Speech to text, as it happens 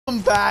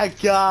Welcome back,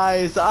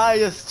 guys. I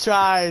just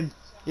tried,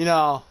 you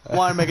know,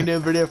 want to make a new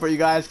video for you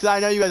guys because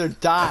I know you guys are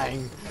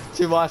dying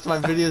to watch my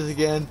videos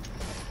again.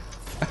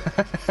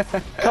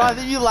 God, I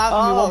think you laughed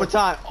at me one more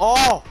time.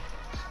 Oh,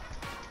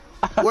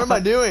 what am I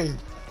doing?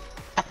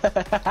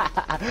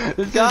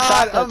 This is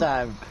God, taco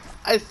time.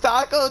 It's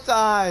taco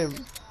time.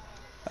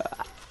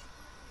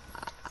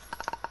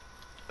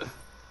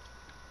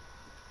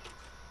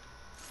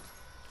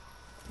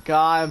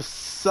 God, I'm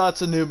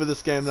such a noob at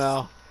this game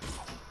now.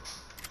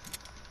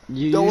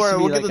 You Don't used worry, to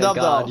be we'll like get the dub a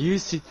god. though.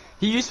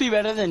 He used to be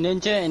better than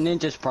Ninja and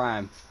Ninja's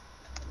Prime.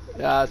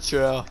 Yeah, that's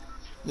true.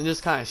 Ninja's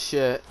kind of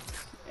shit.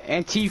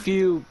 And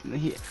Tfue.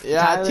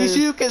 Yeah,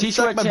 Tfue can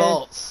suck my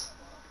balls.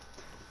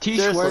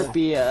 T-Schwartz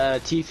be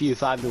Tfue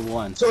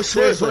 5-1. So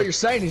Schwartz, what you're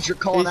saying is you're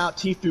calling out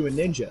Tfue and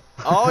Ninja.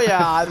 Oh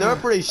yeah, they're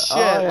pretty shit. Oh,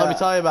 yeah. Let me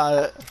tell you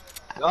about it.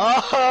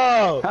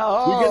 Oh!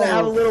 You're gonna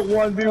have a little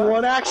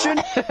 1v1 action?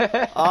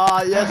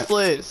 Yes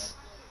please.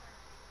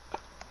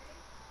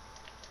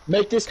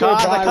 Make this go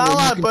God, I viral. kinda You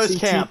want can bush see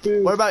camp.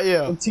 Tfue What about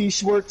you? and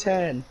T-Schwartz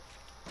 10.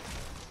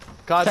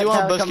 God, do you want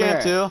Tyler, bush come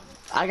camp here. too?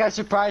 I got a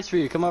surprise for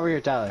you. Come over here,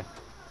 Tyler.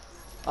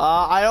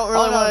 I don't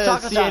really Oh, no, want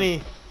taco to see time.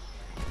 any.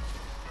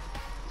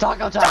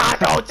 Taco time.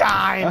 Taco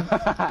time!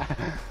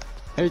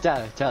 Hey,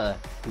 Tyler.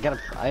 I got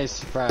a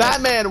surprise.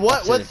 Batman,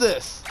 what's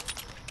this?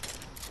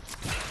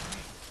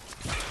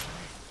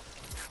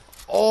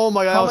 Oh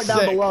my god, Comment that was down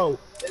sick. below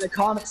in the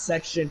comment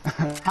section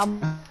how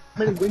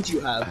many wins you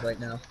have right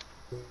now.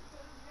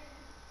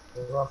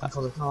 Welcome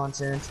for the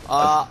content.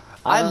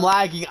 I'm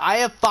lagging. I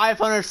have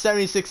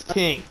 576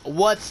 ping.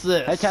 What's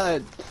this? Hey,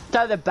 Tyler,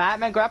 the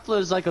Batman grappler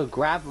is like a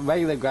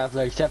regular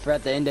grappler, except for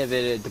at the end of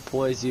it, it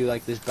deploys you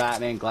like this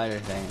Batman glider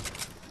thing.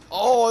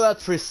 Oh,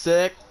 that's pretty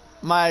sick.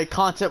 My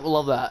content will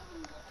love that.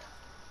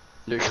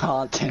 Your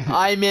content.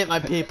 I meant my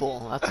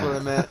people. That's what I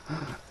meant.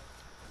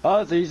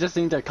 Oh, so you just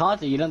think they're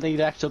content, you don't think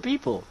they're actual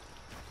people.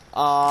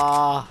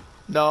 No,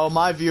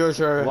 my viewers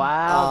are.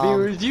 Wow,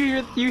 viewers,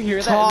 you hear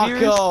that, Taco.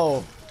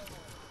 viewers?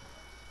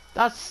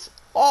 That's.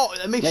 Oh,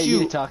 that makes Yeah, you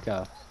you. eat a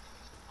taco.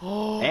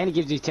 Oh, And it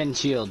gives you 10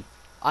 shield.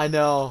 I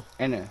know.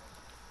 And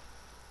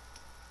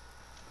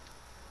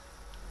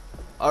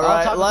All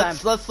right, taco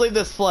let's leave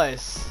this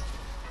place.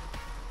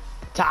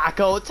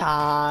 Taco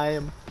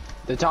time.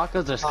 the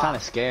tacos just kind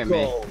of scare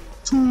me. Taco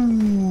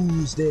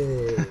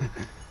Tuesday.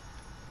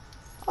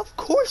 Of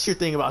course you're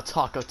thinking about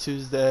Taco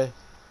Tuesday.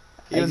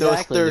 Even though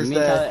it's Exactly. Did me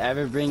and Tyler Thursday.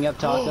 ever bring up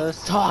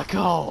tacos?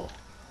 Taco.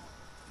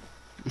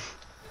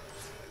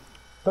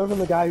 Coming from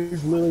the guy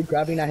who's literally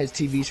grabbing at his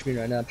TV screen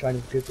right now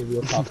trying to get the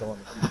real taco on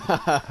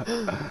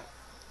it.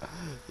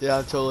 Yeah,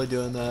 I'm totally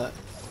doing that.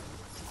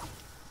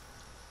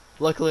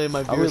 Luckily,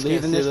 my Are we viewers can't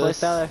leaving see this place,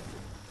 Tyler?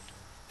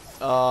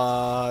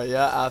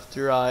 Yeah,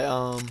 after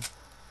I,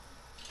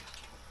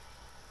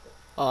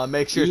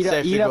 make sure it's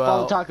safe to Eat go up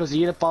all out. the tacos.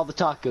 Eat up all the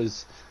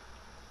tacos.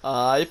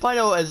 You probably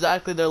know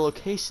exactly their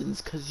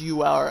locations because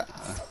you are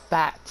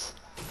fat.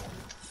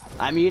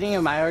 I'm eating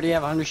them. I already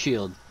have 100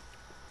 shield.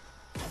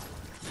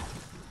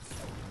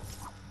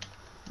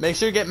 Make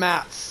sure you get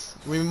mats.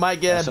 We might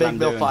get That's a what big I'm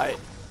build doing. fight.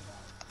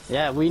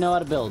 Yeah, we know how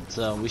to build,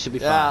 so we should be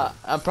Yeah, fine.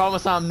 I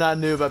promise I'm not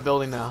new about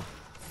building now.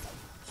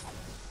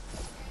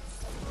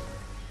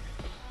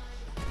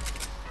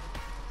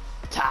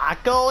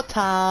 Taco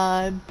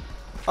time.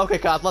 Okay,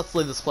 guys, let's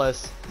leave this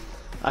place.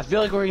 I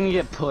feel like we're gonna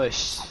get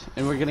pushed,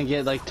 and we're gonna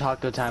get like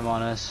taco time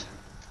on us.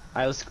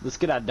 Alright, let's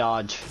get out of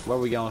Dodge. Where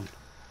are we going?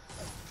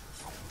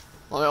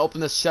 Let me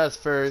open this chest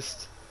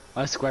first.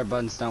 My square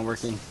button's not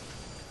working.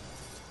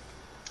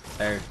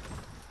 There.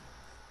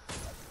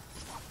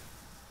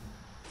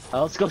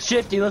 Oh, let's go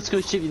Shifty. Let's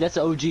go Shifty. That's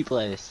an OG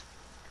place.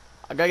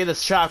 I gotta get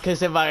this trap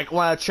case if I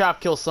want to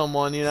trap kill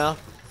someone, you know?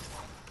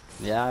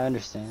 Yeah, I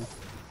understand.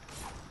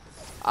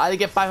 I had to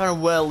get 500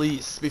 wood at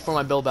least before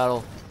my build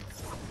battle.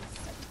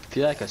 I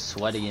feel like a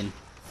sweatian.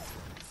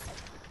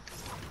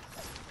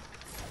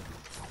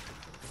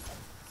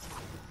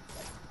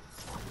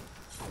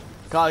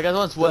 God, guys,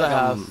 how much wood I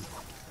have?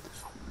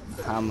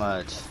 How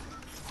much?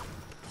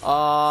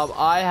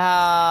 I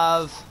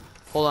have.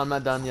 Hold on, I'm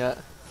not done yet.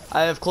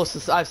 I have close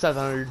to. I have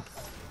 700.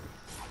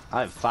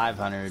 I have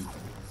 500.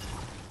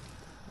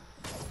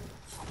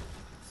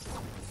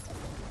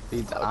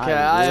 Okay,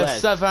 I have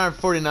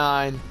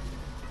 749.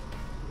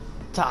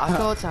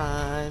 Taco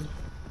time.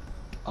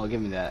 Oh,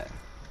 give me that.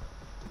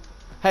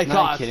 Hey, Not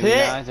God, kidding me,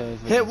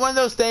 hit one of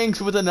those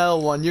things with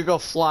another one. You go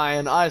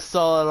flying. I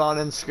saw it on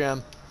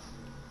Instagram.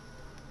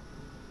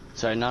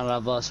 Sorry, none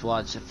of us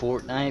watch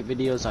Fortnite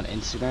videos on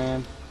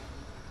Instagram.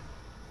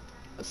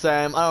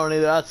 Same. I don't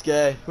either. That's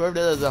gay. Whoever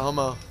did that is a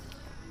homo.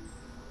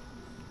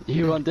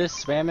 You want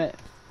this? Spam it.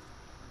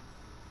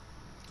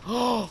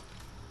 Oh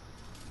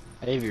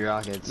I gave you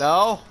rockets.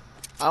 no,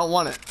 I don't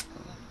want it.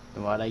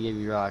 Why'd I give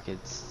you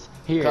rockets?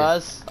 Here.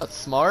 Cause that's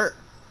smart.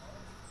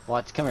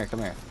 Watch. Come here. Come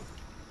here.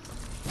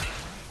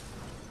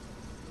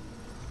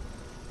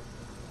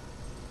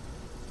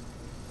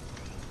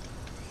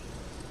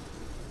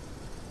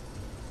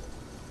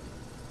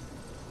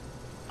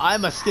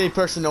 I'm a skinny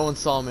person. No one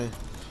saw me.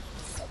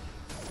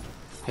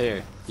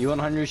 Here. You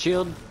want 100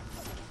 shield?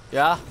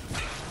 Yeah?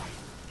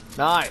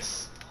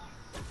 Nice.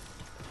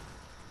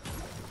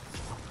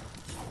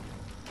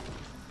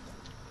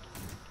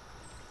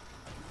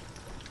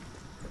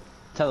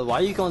 Tyler, why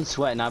are you going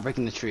sweat and not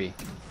breaking the tree?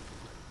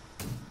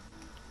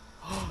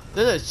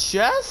 There's a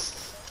chest?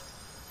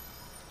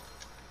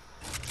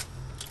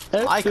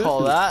 I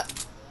call that.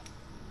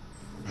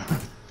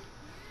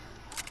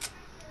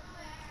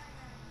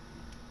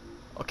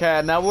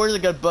 Okay, now we're in a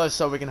good bush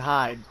so we can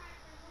hide.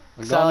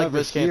 We're 'Cause I going like over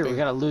bush here. camping. We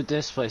gotta loot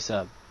this place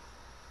up.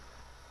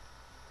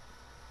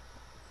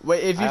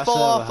 Wait, if I you also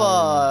fall have a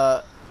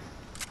off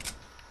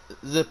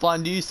zip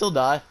line, do you still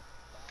die?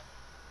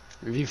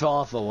 If you fall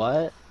off a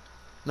what?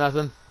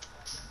 Nothing.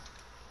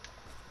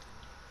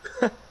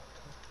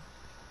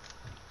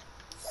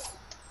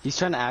 He's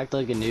trying to act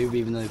like a noob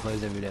even though he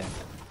plays every day.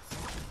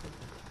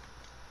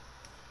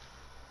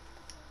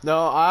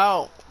 No,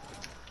 I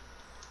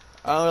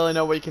don't really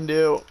know what you can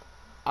do.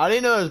 I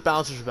didn't know there's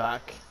bouncers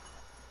back.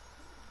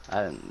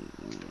 Yeah,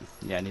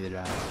 neither do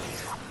I.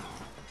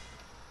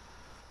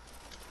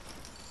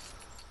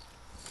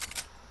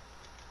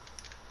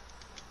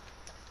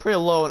 Pretty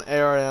low in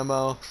air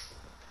ammo.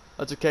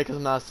 That's okay because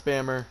I'm not a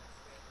spammer.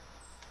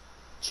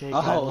 Jake,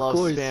 I Oh, love of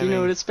course, spamming. you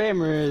know what a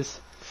spammer is.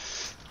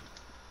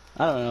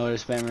 I don't know what a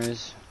spammer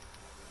is.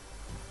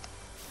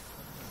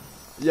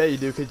 Yeah, you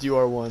do because you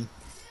are one.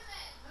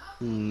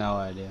 No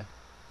idea.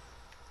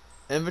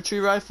 Infantry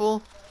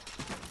rifle?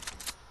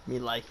 Me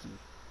like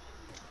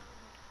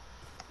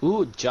you.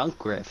 Ooh, junk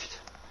grift.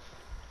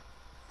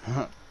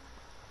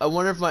 I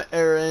wonder if my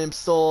air aim's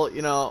still,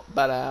 you know,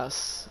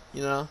 badass.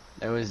 You know?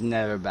 It was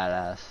never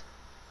badass.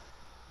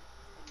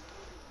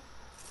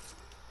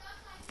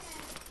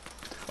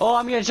 Oh,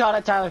 I'm getting shot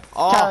at, Tyler.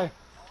 Oh. Tyler.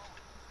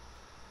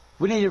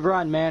 We need to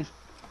run, man.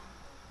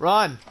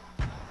 Run!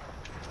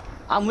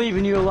 I'm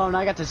leaving you alone.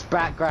 I got this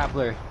brat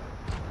grappler.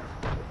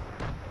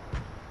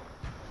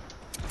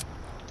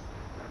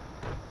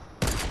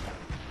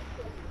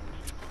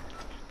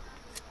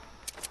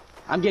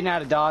 I'm getting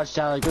out of dodge,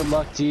 Tyler. Good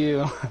luck to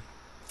you.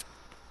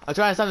 I'm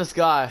trying to stop this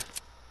guy.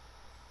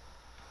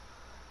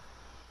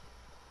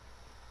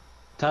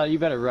 Tyler, you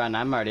better run.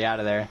 I'm already out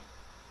of there.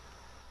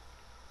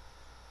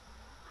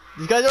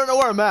 These guys don't know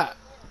where I'm at.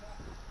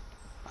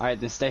 Alright,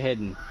 then stay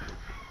hidden.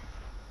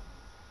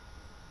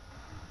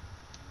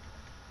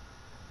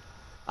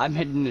 I'm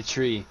hidden in a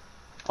tree.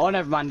 Oh,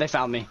 never mind. They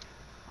found me.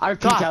 I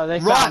repeat, God, Tyler. They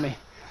run! found me.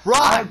 I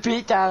Run!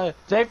 repeat, Tyler.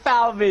 They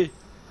found me.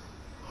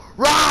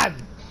 Run!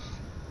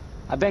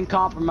 I've been I'm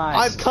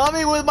compromised.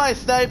 coming with my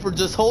sniper.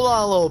 Just hold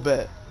on a little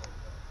bit.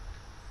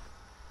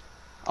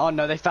 Oh,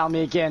 no. They found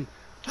me again.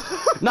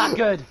 Not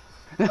good.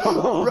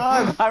 No.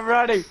 Run! I'm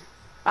running.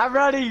 I'm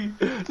running.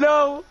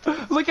 No.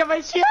 Look at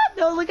my shit.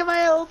 No, look at my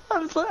health.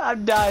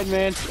 I'm dying,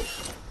 man.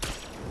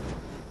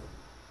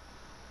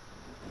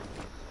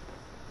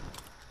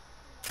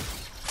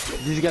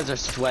 These guys are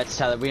sweats,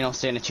 Tyler. We don't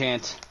stand a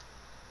chance.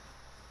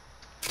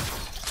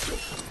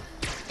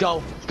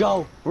 Go,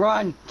 go,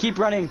 run, keep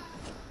running.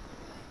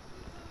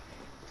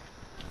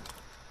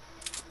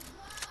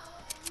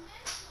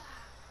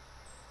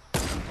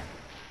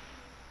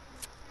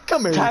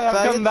 Come here, Tyler, you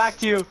I'm coming faggots. back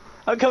to you.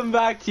 I'm coming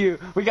back to you.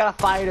 We gotta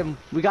fight him.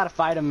 We gotta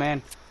fight him,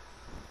 man.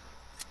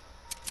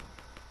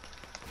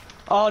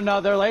 Oh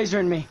no, they're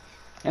lasering me.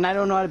 And I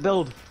don't know how to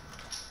build.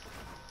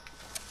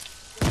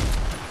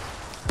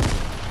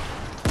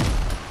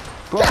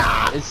 Bro,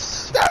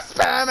 it's... They're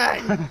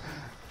spamming!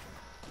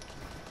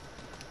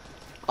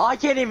 Oh, I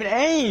can't even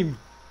aim!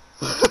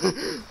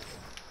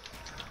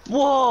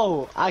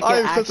 Whoa! I I can't,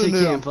 am such a actually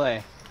noob. can't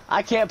play.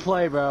 I can't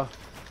play, bro.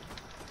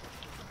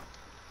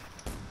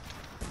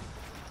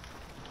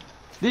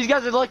 These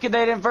guys are lucky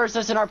they didn't verse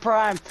us in our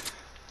prime.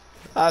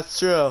 That's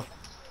true.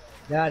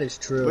 That is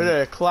true. We need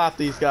to clap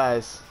these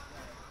guys.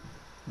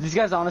 These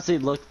guys honestly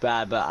looked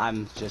bad, but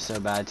I'm just so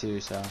bad too,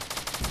 so.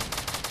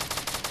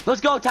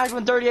 Let's go, Tag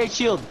 138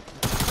 shield.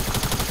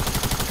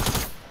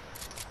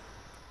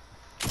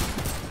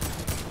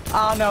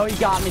 Oh no, he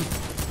got me.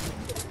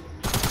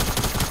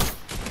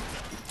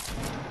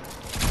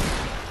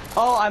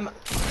 Oh, I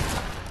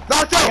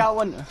Knocked out! got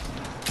one.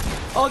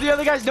 Oh, the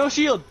other guy's no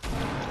shield.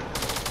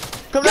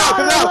 Come down,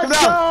 come down, come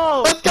Let's down!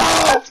 go! Let's go!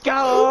 Let's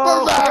go!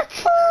 We're back!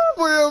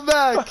 We're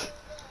back!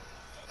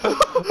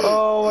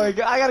 Oh my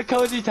god, I got a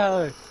cozy,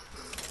 Tyler.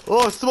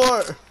 Oh,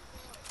 smart!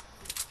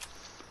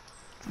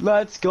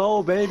 Let's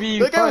go, baby.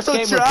 That guy was First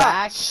so game, we're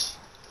back. trash!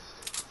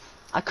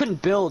 I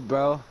couldn't build,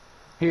 bro.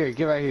 Here,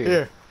 get right here.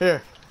 Here,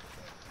 here.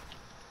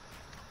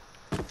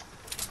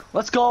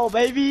 Let's go,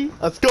 baby.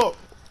 Let's go!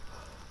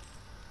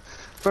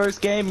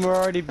 First game, we're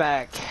already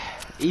back.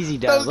 Easy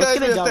Those dub. Let's guys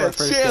get a need dub our a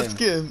first chance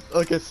game. skin.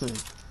 Okay, soon.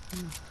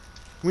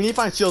 We need to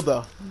find shield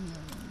though.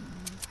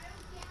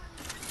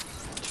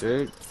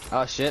 Sure.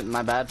 Oh shit,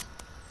 my bad.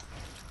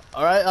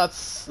 Alright,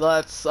 let's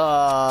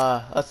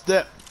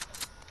dip.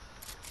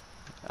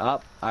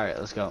 Up. Alright,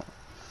 let's go.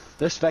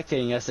 They're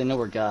spectating us, they know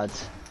we're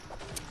gods.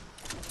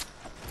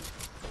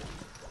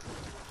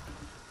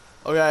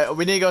 Okay,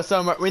 we need to go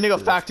somewhere. We need to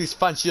go factories,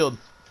 find shield.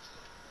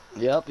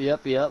 Yep,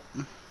 yep, yep.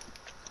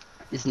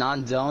 It's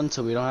non-zone,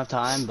 so we don't have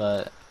time,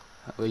 but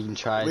we can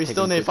try. We take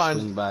still a need to quick find-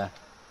 swing by.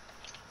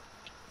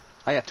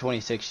 I got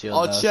 26 shield.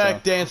 I'll though, check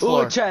so. dance Ooh,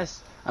 floor. a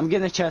chest. I'm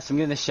getting a chest. I'm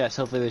getting a chest.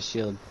 Hopefully there's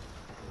shield.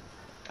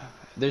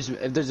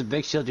 If there's a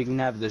big shield you can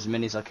have, if there's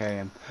minis, I'll carry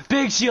him.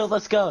 Big shield,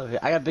 let's go.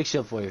 I got a big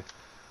shield for you.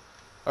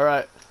 All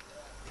right.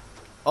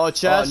 Oh,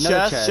 chest,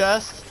 another chest, chest.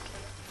 chest.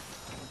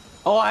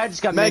 Oh, I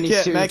just got Make minis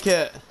it, too. make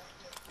it.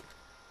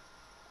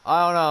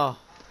 I don't know.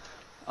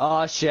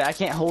 Oh shit, I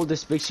can't hold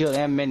this big shield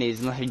and minis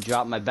unless I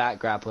drop my back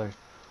grappler.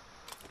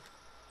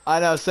 I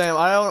know, Sam.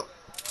 I don't.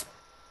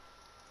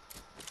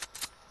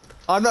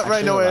 I'm not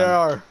right Actually, no hold on.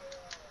 AR.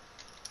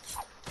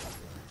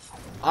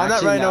 I'm not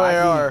Actually, right no no, I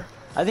think- AR.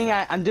 I think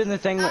I'm doing the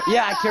thing where,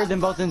 yeah, I carried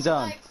them both in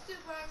zone.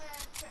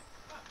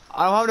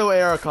 I don't have no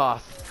AR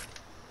cost.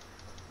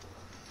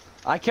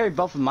 I carried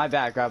both of my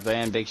back grappler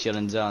and big shield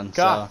in zone,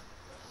 God. so.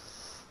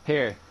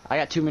 Here, I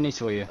got 2 minis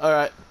for you. All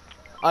right.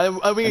 We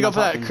can And go I'm for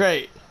that popping-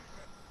 crate.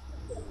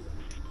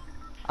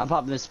 I'm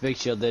popping this big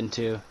shield then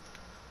too.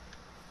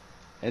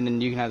 And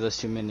then you can have those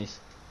 2 minis.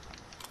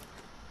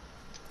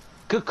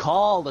 Good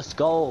call, let's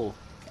go.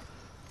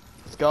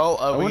 Let's go.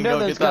 I We can wonder go how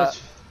get those that.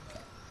 guys.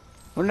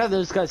 Wonder how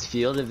those guys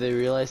feel if they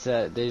realize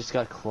that they just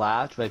got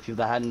clapped by people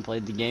that hadn't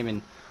played the game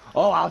and.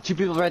 Oh wow, 2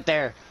 people right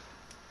there.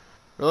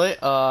 Really?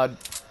 Oh,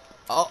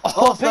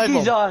 snipe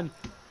Piggy's him. on.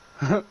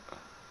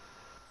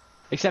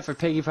 Except for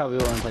Piggy probably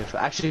will want to play for.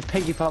 Actually,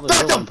 Piggy probably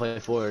Knocked will him! want to play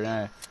for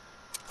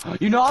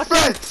it. You knocked Spray!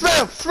 him. Spray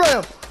him! Spray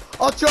him!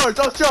 I'll charge!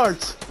 I'll charge!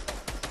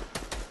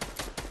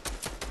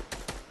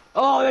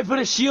 Oh, they put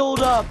a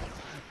shield up.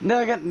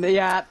 They're gonna,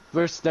 yeah,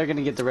 they're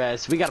gonna get the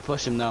res. We gotta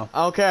push him though.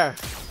 I don't care.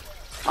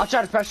 I'll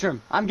try to pressure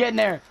him. I'm getting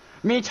there.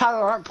 Me and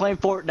Tyler aren't playing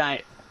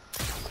Fortnite.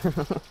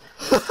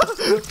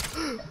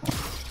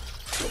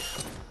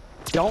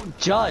 Don't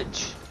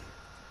judge.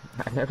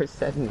 I never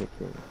said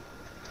anything.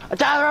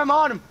 Tyler, I'm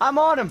on him. I'm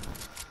on him.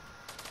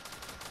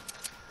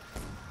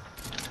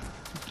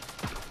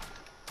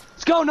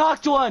 Let's go,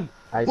 knocked one.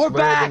 I We're swear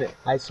back. I didn't,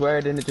 I swear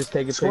I didn't just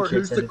take a Short, picture.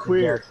 who's and the send it to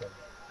queer? Jackson.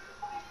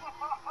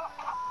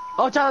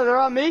 Oh, Tyler, they're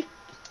on me.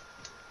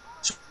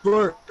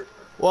 Short.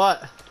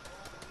 What?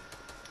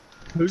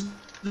 Who's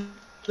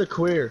the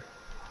queer?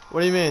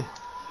 What do you mean?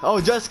 Oh,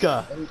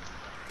 Jessica.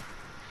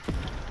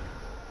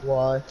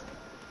 Why?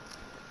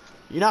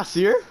 You not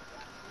see her?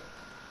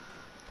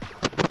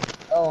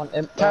 Oh,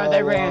 Tyler,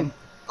 they ran.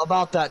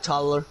 About that,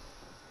 Tyler.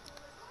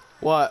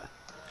 What?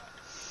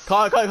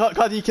 Cod,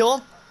 did you kill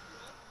him?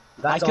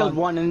 I killed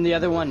one and the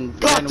other one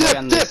God, ran away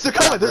on dip! this. They're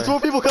coming! There's more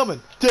people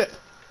coming! Dip!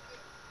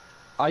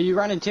 Are you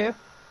running too?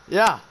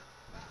 Yeah.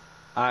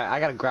 Alright, I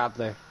got a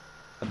grappler.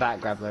 A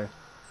back grappler.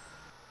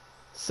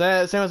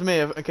 Same as me,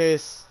 in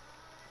case.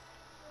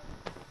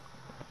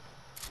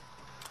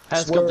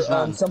 Let's go this Swear,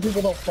 mountain. some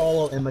people don't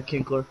follow Emma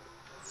Kinkler.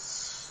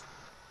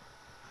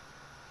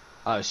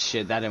 Oh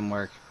shit, that didn't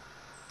work.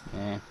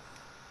 Yeah.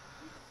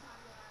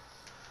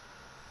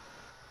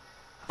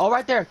 Oh,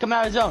 right there, coming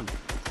out of zone.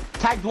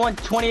 Tagged one,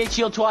 28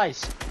 shield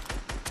twice.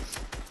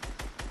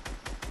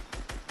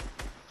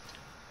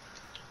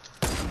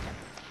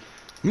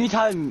 Me and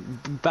Tyler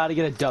about to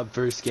get a dub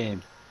first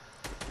game.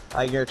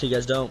 I guarantee you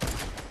guys don't.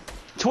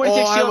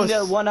 26 Oh, I shield was-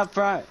 and the one up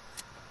front.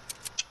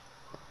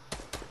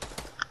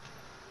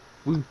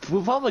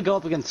 We'll probably go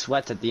up against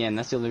Sweats at the end.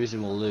 That's the only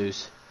reason we'll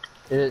lose.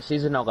 Is it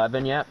season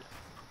 11 yet?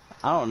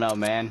 I don't know,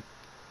 man.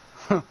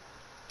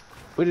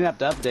 We didn't have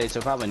to update, so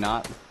probably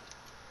not.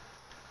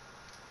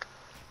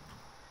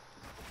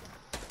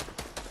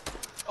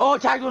 Oh,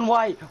 tagged one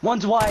white.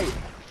 One's white.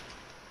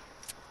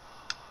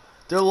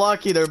 They're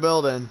lucky they're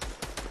building.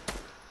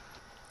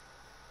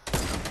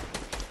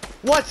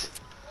 What?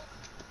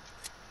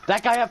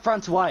 That guy up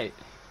front's white.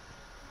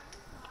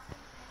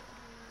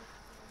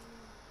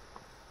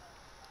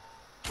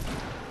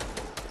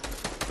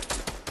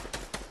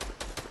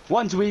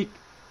 One's weak.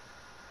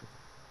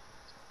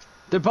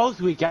 They're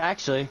both weak,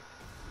 actually.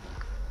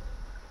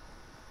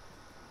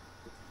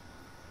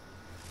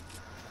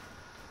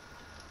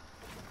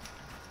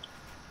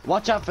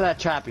 Watch out for that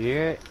trap, you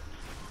hear it?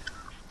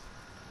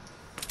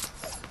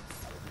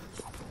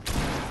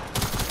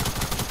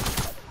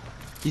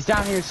 He's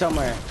down here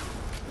somewhere.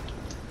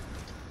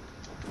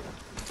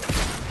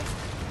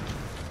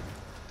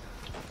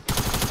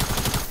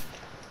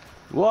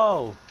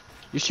 Whoa!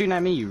 You're shooting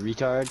at me, you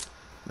retard.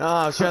 No,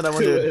 I'm sure that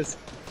one dude.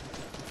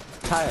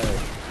 Tyler.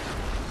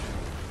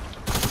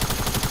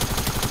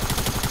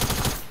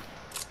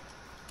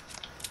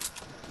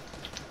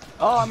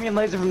 Oh, I'm getting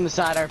laser from the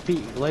side,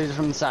 RP. Laser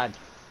from the side.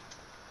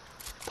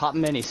 Pop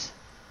minis.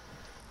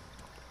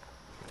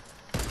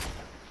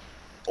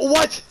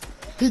 What?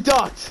 He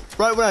ducked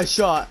right when I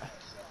shot.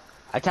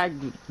 I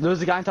tagged. There's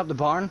the guy on top of the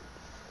barn.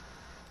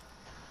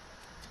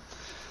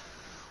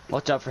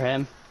 Watch out for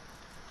him.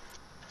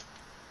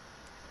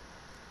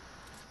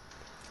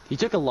 He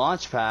took a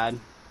launch pad.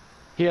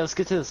 Here, let's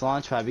get to this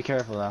launch pad. Be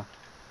careful though.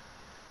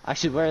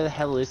 Actually, where the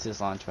hell is this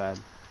launch pad?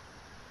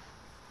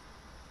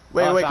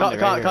 Wait, Oh, I wait, found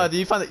it right here. did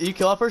you find that? You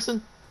kill that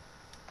person?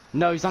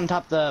 No, he's on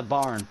top of the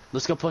barn.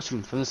 Let's go push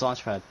him from this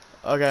launch pad.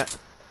 Okay.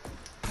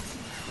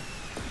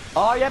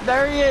 Oh, yep,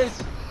 there he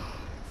is.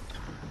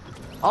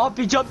 Oh,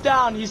 he jumped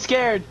down. He's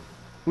scared.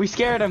 We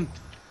scared him.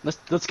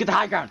 Let's get the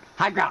high ground.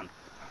 High ground.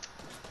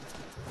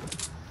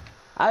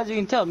 As you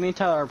can tell, me and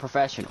Tyler are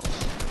professionals.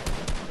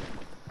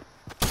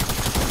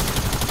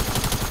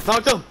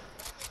 Knocked him.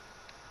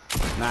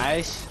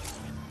 Nice.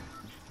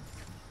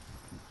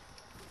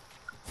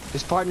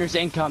 His partner's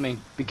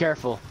incoming. Be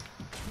careful.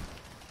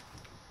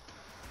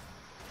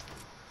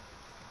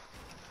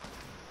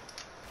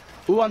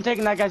 Ooh, I'm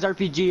taking that guy's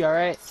RPG,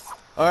 alright?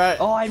 Alright.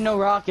 Oh, I have no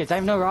rockets. I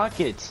have no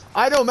rockets.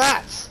 I know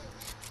Max.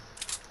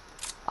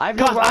 I have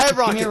no God, I rockets. have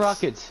Give me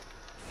rockets.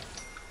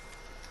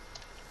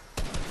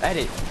 rockets.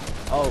 Edit.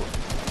 Oh.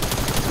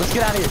 Let's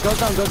get out of here. Go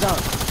zone, go zone.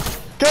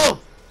 Go.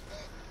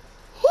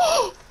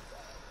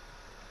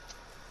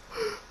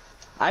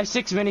 I have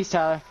 6 minis,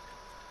 Tyler.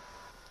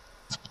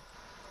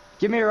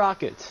 Give me your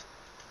rockets.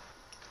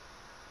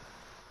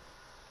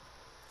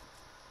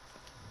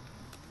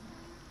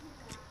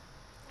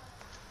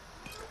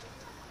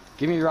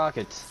 Give me your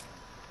rockets.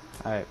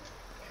 Alright.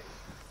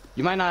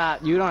 You might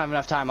not, you don't have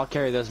enough time. I'll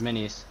carry those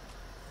minis.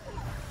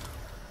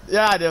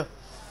 Yeah, I do.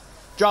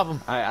 Drop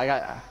him. Alright, I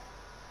got,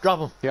 Drop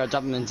him. here, I'll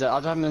drop them in zone.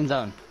 I'll drop them in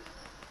zone.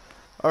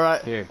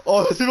 Alright. Here.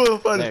 Oh, there's people in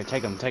front. There,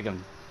 take them, take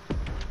them.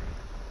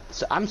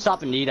 So, I'm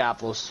stopping to eat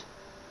apples.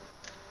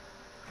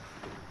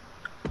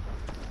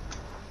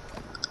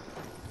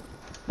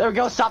 There we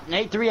go, stop and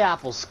ate 3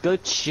 apples.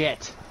 Good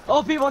shit.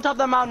 Oh, people on top of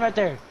that mountain right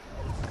there.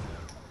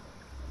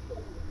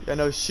 Yeah,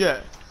 no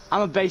shit.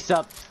 I'm a base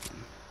up.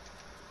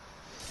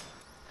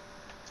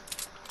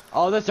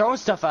 Oh, they're throwing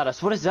stuff at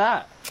us. What is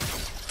that?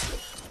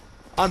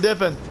 I'm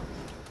dipping.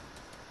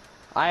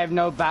 I have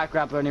no back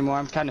grappler anymore.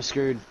 I'm kind of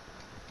screwed.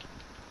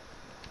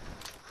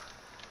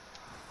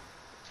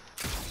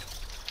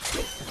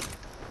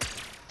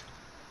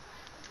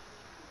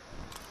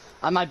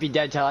 I might be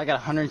dead, Tyler. I got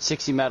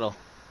 160 metal.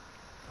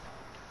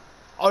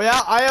 Oh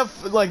yeah, I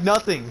have like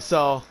nothing,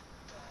 so.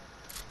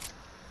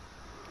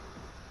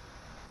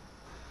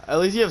 At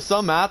least you have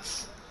some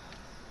mats.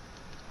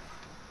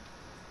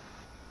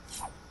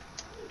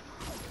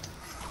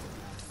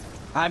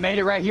 I made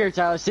it right here,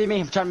 Tyler. See me?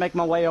 I'm trying to make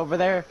my way over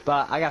there,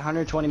 but I got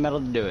 120 metal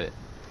to do it.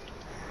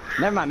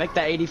 Never mind, make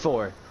that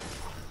 84.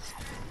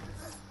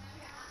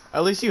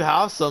 At least you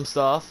have some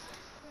stuff.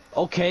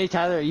 Okay,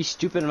 Tyler, are you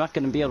stupid? I'm not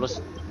gonna be able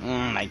to.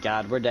 Oh my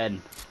god, we're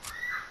dead.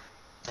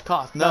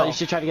 Cough, No, no. you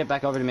should try to get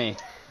back over to me.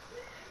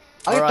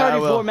 I got Alright, I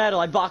 34 will. metal.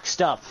 I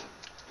boxed up.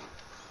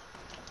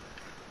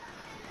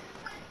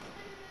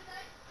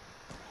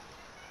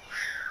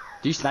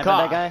 Do you snipe at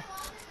that God. guy?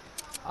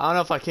 I don't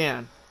know if I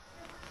can.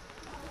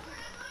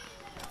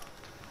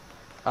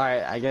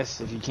 Alright, I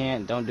guess if you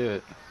can't, don't do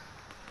it.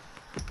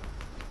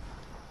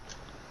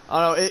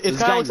 I don't know. It This kind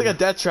guy- of looks like a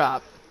death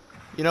trap.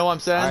 You know what I'm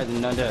saying? Alright,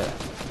 then don't do it.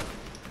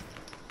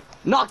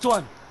 Knocked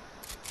one!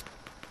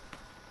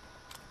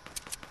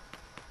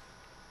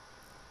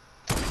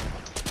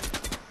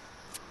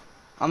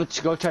 I'm gonna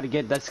go try to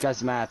get this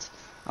guy's mats.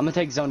 I'm gonna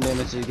take zone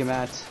damage to get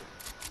mats.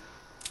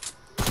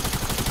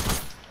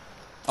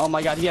 Oh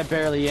my god, he had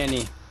barely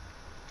any.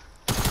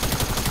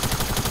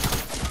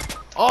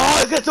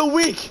 Oh, this guy's so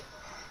weak!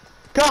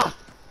 God!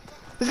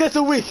 This guy's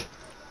so weak!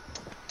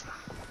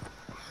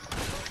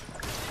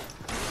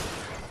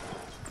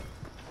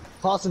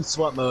 Paul's in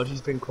sweat mode,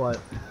 he's been quiet.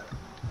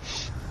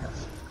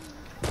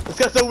 This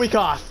guy's so weak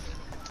off!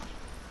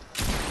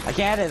 I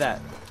can't hit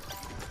that.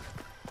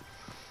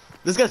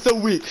 This guy's so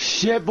weak!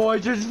 Shit,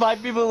 boys, there's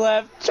 5 people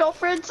left. Joe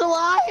Friend's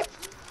alive!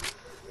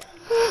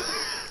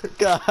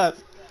 God.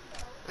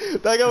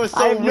 That guy was I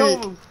so have weak.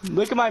 no.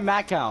 Look at my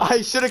mat count.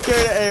 I should have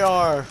carried an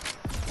AR.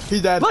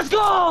 He's dead. Let's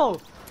go!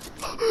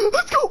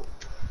 Let's go!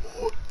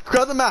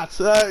 Grab the mats.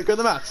 Grab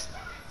the mats.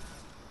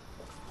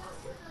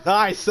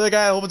 Nice. That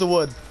guy opened the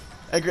wood.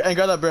 And grab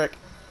that brick.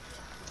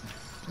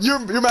 Your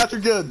mats are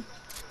good.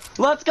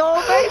 Let's go,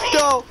 baby! Let's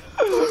go.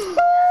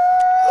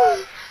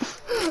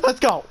 Let's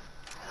go.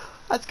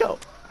 Let's go.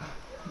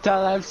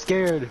 Tyler, I'm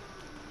scared.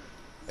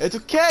 It's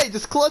okay.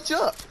 Just clutch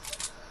up.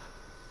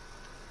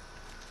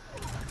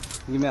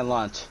 Give me a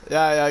launch.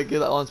 Yeah, get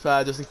that launch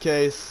pad just in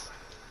case.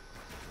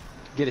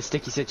 Get a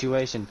sticky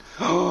situation.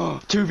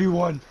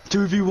 2v1.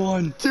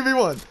 2v1.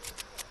 2v1.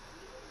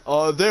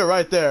 Oh, they're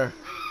right there.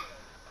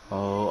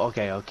 Oh,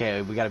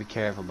 okay. We gotta be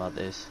careful about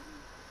this.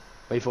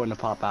 Wait for him to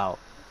pop out.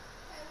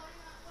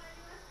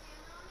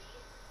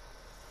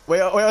 Wait,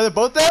 are they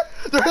both there?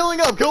 They're healing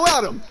up. Go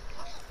at them.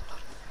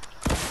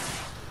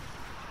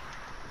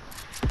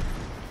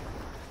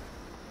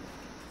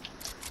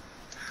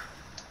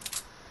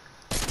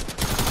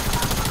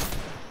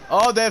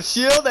 Oh, they have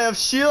shield. They have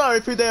shield. I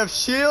repeat, they have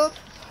shield.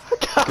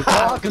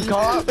 God, Good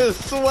call. the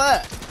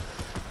sweat.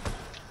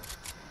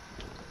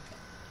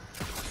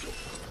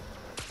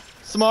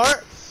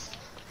 Smart.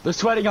 They're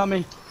sweating on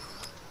me.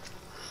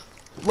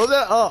 Load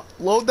that up.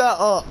 Load that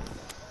up.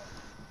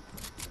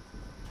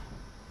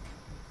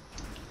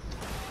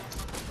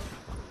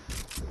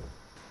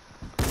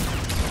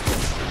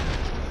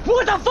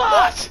 What the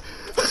fuck?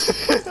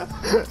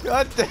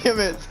 God damn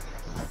it.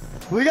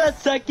 We got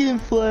second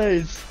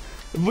place.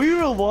 We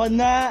would have won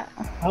that.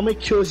 How many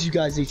kills you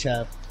guys each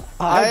have?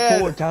 I had- had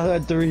 4, Tyler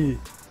had 3.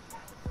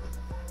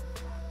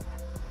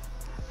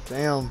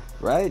 Damn.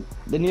 Right?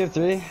 Didn't you have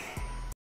 3?